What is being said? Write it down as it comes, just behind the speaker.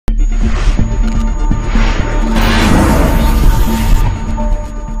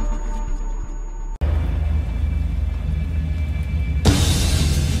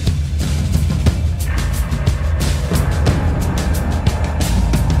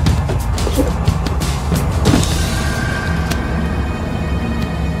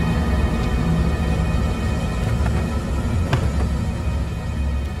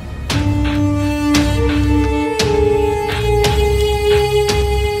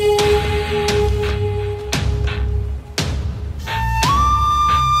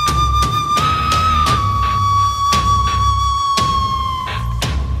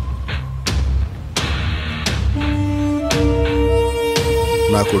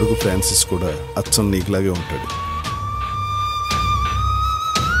కొడుకు ఫ్రాన్సిస్ కూడా అచ్చం నీకులాగే ఉంటాడు.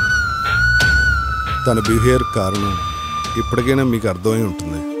 తన బిహేవియర్ కారణం ఇప్పటికైనా మీకు అర్థమై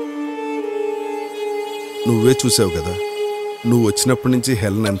ఉంటుంది. నువ్వే చూసావు కదా, నువ్వు వచ్చినప్పటి నుంచి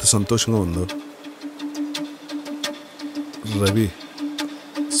హెలెన్ ఎంత సంతోషంగా ఉందో. రవి,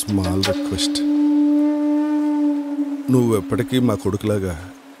 స్మాల్ రిక్వెస్ట్, నువ్వు ఎప్పటికీ మా కొడుకులాగా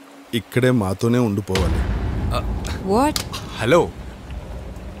ఇక్కడే మాతోనే ఉండిపోవాలి. హలో,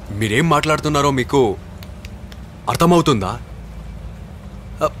 మీరేం మాట్లాడుతున్నారో మీకు అర్థమవుతుందా?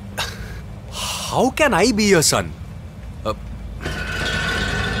 How can I be your son?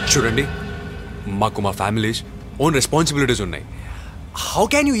 చూడండి, మాకు మా ఫ్యామిలీస్ ఓన్ రెస్పాన్సిబిలిటీస్ ఉన్నాయి. How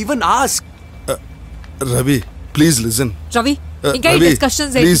can you even ask? Ravi, please listen. Ravi, Ravi,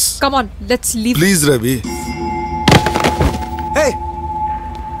 please. Come on, let's leave. Please, Ravi. Hey!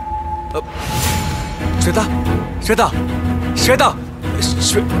 Sweta! Sweta! Sweta!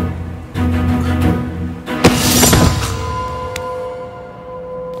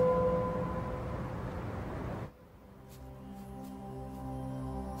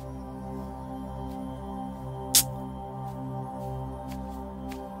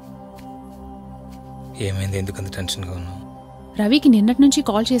 ఏమైంది? ఎందుకంత టెన్షన్గా ఉన్నావు? రవికి నిన్నటి నుంచి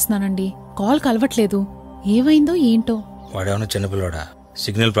కాల్ చేస్తున్నానండి, కాల్ కలవట్లేదు. ఏమైందో ఏంటో. వాడేమన్నా చిన్నపిల్లవాడా?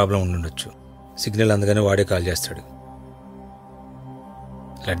 సిగ్నల్ ప్రాబ్లం ఉండుండొచ్చు. సిగ్నల్ అందుకని వాడే కాల్ చేస్తాడు.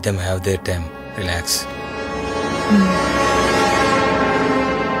 Let them have their time, relax.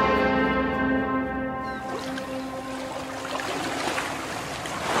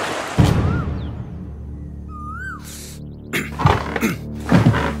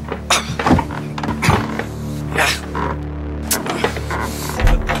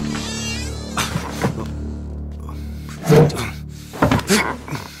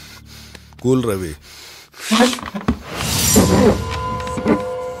 Cool Ravi.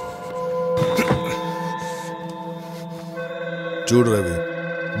 చూడు రవి,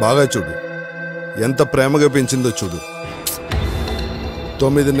 బాగా చూడు, ఎంత ప్రేమగా పెంచిందో చూడు.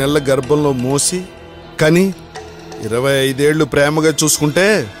 9 నెలల గర్భంలో మోసి కని 25 ఏళ్ళు ప్రేమగా చూసుకుంటే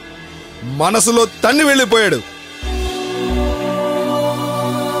మనసులో తన్ని వెళ్ళిపోయాడు.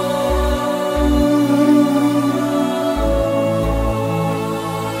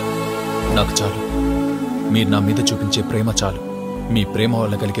 నాకు చాలు, మీరు నా మీద చూపించే ప్రేమ చాలు. మీ ప్రేమ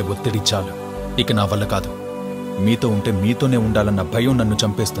వల్ల కలిగే ఒత్తిడి చాలు. ఇక నా వల్ల కాదు. మీతో ఉంటే మీతోనే ఉండాలన్న భయం నన్ను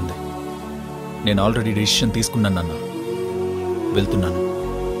చంపేస్తుంది. నేను ఆల్రెడీ డెసిషన్ తీసుకున్నానన్నా. వెళ్తున్నాను.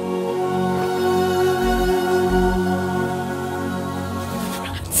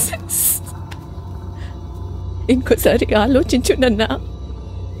 ఇంకోసారి ఆలోచించు నన్నా.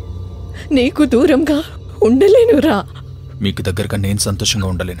 నీకు దూరంగా ఉండలేనురా. మీకు దగ్గరగా నేను సంతోషంగా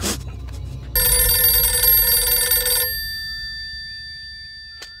ఉండలేను.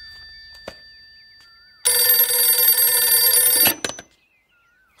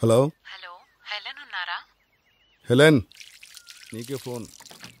 హలో హలో, హెలెన్ ఉన్నారా? హెలెన్, నీకే phone.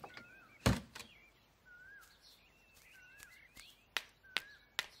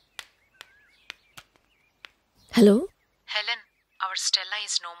 Hello Helen, hour Stella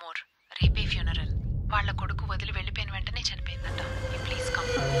is no more. రేపే ఫ్యూనరల్. వాళ్ళ కొడుకు వదిలి వెళ్ళిపోయిన వెంటనే చనిపోయిందంట. You please come.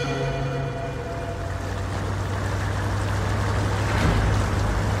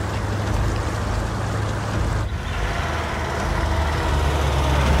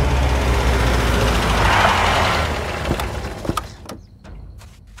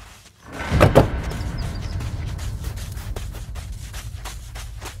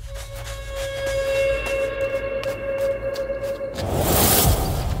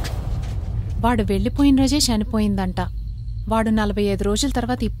 వాడు వెళ్ళిపోయిన రోజే చనిపోయిందంట. వాడు 45 రోజుల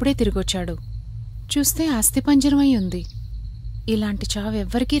తర్వాత ఇప్పుడే తిరిగొచ్చాడు. చూస్తే అస్థిపంజరమై ఉంది. ఇలాంటి చావు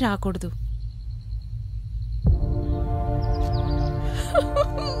ఎవ్వరికీ రాకూడదు.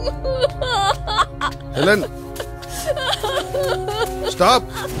 Helen, stop.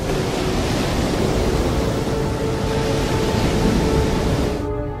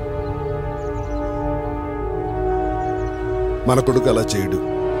 మన కొడుకు అలా చేయడు,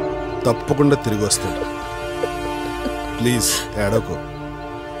 తప్పకుండా తిరిగి వస్తాడు. Please ఏడోకో.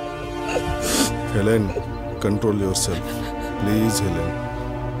 Helen, control your self please. Helen,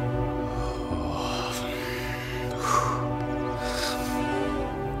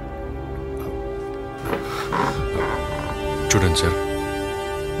 చూడండి సార్,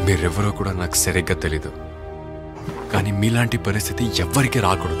 మీరెవరో కూడా నాకు సరిగ్గా తెలీదు. కానీ మీలాంటి పరిస్థితి ఎవ్వరికీ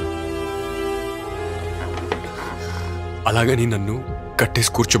రాకూడదు. అలాగని నన్ను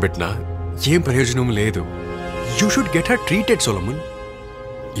కట్టేసి కూర్చోబెట్టినా ఏం ప్రయోజనం లేదు. You should get her treated Solomon.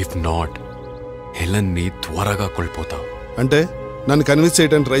 If not, హెలెన్ని త్వరగా కోల్పోతావు. అంటే నన్ను కన్విన్స్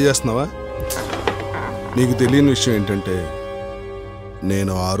చేయడానికి ట్రై చేస్తున్నావా? నీకు తెలియని విషయం ఏంటంటే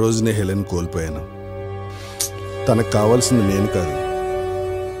నేను ఆ రోజునే హెలెన్ కోల్పోయాను. తనకు కావాల్సింది నేను కాదు,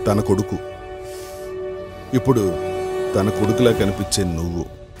 తన కొడుకు. ఇప్పుడు తన కొడుకులా కనిపించే నువ్వు.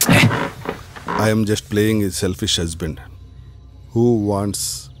 I'm just playing a selfish husband who wants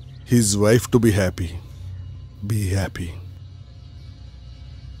his wife to be happy. Be happy.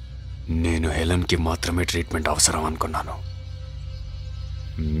 నేను హెలెన్కి మాత్రమే ట్రీట్మెంట్ అవసరం అనుకున్నాను.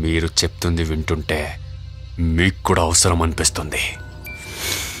 మీరు చెప్తుంది వింటుంటే మీకు కూడా అవసరం అనిపిస్తుంది.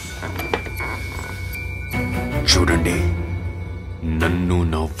 చూడండి, నన్ను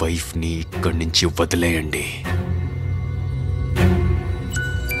నా వైఫ్ని ఇక్కడి నుంచి వదిలేయండి.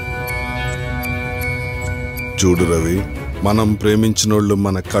 చూడు రవి, మనం ప్రేమించినోళ్ళు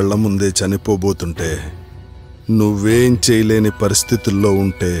మన కళ్ళ ముందే చనిపోబోతుంటే నువ్వేం చేయలేని పరిస్థితుల్లో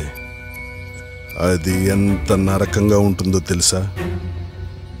ఉంటే అది ఎంత నరకంగా ఉంటుందో తెలుసా?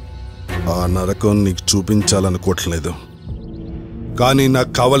 ఆ నరకం నీకు చూపించాలనుకోవట్లేదు, కానీ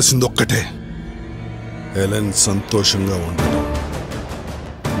నాకు కావాల్సింది ఒక్కటే, హెలెన్ సంతోషంగా ఉండడం.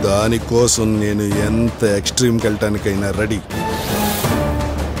 దానికోసం నేను ఎంత ఎక్స్ట్రీమ్కి వెళ్ళటానికైనా రెడీ.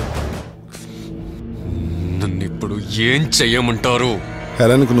 నన్ను ఇప్పుడు ఏం చెయ్యమంటారు?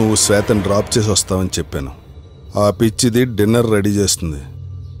 హెలెన్కు నువ్వు శ్వేతని డ్రాప్ చేసి వస్తావని చెప్పాను. ఆ పిచ్చిది డిన్నర్ రెడీ చేస్తుంది.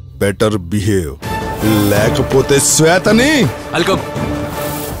 బెటర్ బిహేవ్, లేకపోతే శ్వేతని.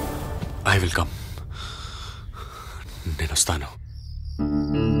 I will come. నేను వస్తాను.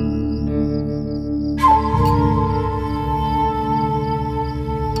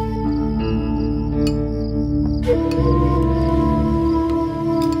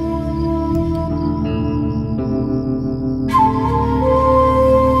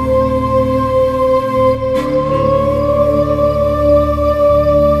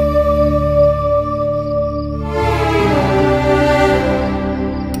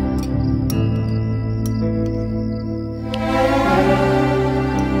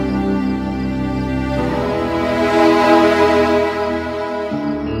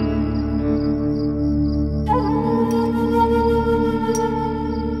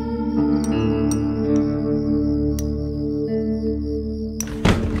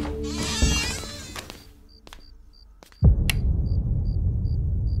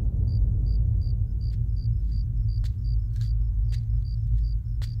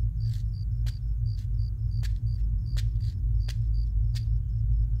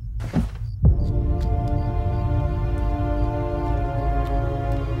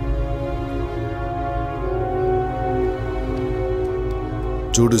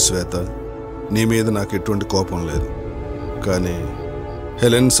 చూడు శ్వేత, నీ మీద నాకు ఎటువంటి కోపం లేదు, కానీ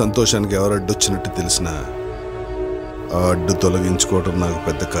హెలెన్ సంతోషానికి ఎవరు అడ్డొచ్చినట్టు తెలిసినా ఆ అడ్డు తొలగించుకోవటం నాకు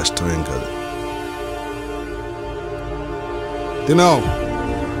పెద్ద కష్టమేం కాదు. తినావు.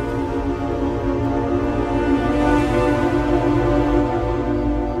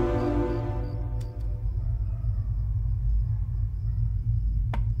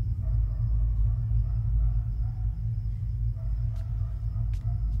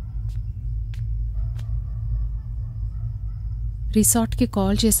 రిసార్ట్కి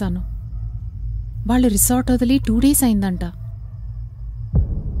కాల్ చేశాను. వాళ్ళు రిసార్ట్ వదిలి 2 days అయిందంట.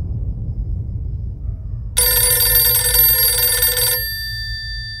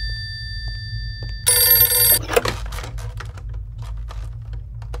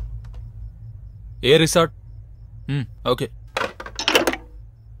 ఏ రిసార్ట్? Okay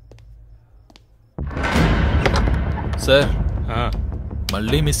sir.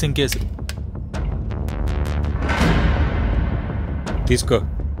 మళ్ళీ మిస్సింగ్ కేసు తీసుకో.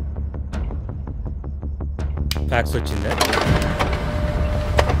 ఫ్యాక్స్ వచ్చిందా?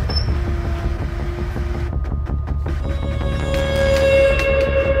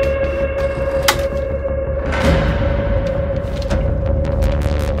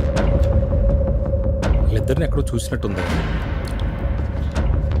 వీళ్ళిద్దరిని ఎక్కడో చూసినట్టుంది.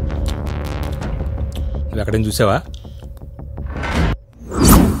 నువ్వు ఎక్కడైనా చూసావా?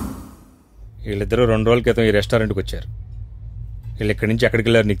 వీళ్ళిద్దరూ 2 రోజుల క్రితం ఈ రెస్టారెంట్కి వచ్చారు. వీళ్ళు ఇక్కడి నుంచి ఎక్కడికి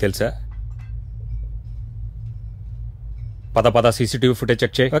వెళ్ళారు నీకు తెలుసా? పద సీసీటీవీ ఫుటేజ్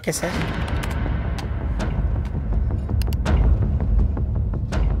చెక్ చేయి. Okay sir.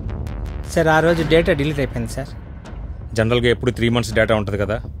 సార్ ఆ రోజు డేటా డిలీట్ అయిపోయింది సార్. జనరల్గా ఎప్పుడు 3 months డేటా ఉంటుంది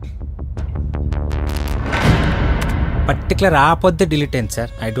కదా. పర్టికులర్ ఆ పొద్దు డిలీట్ అయింది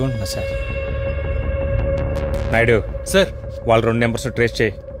sir. I don't know sir. Naidu sir. వాళ్ళ 2 numbers ట్రేస్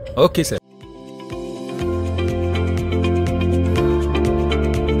చేయి. Okay sir.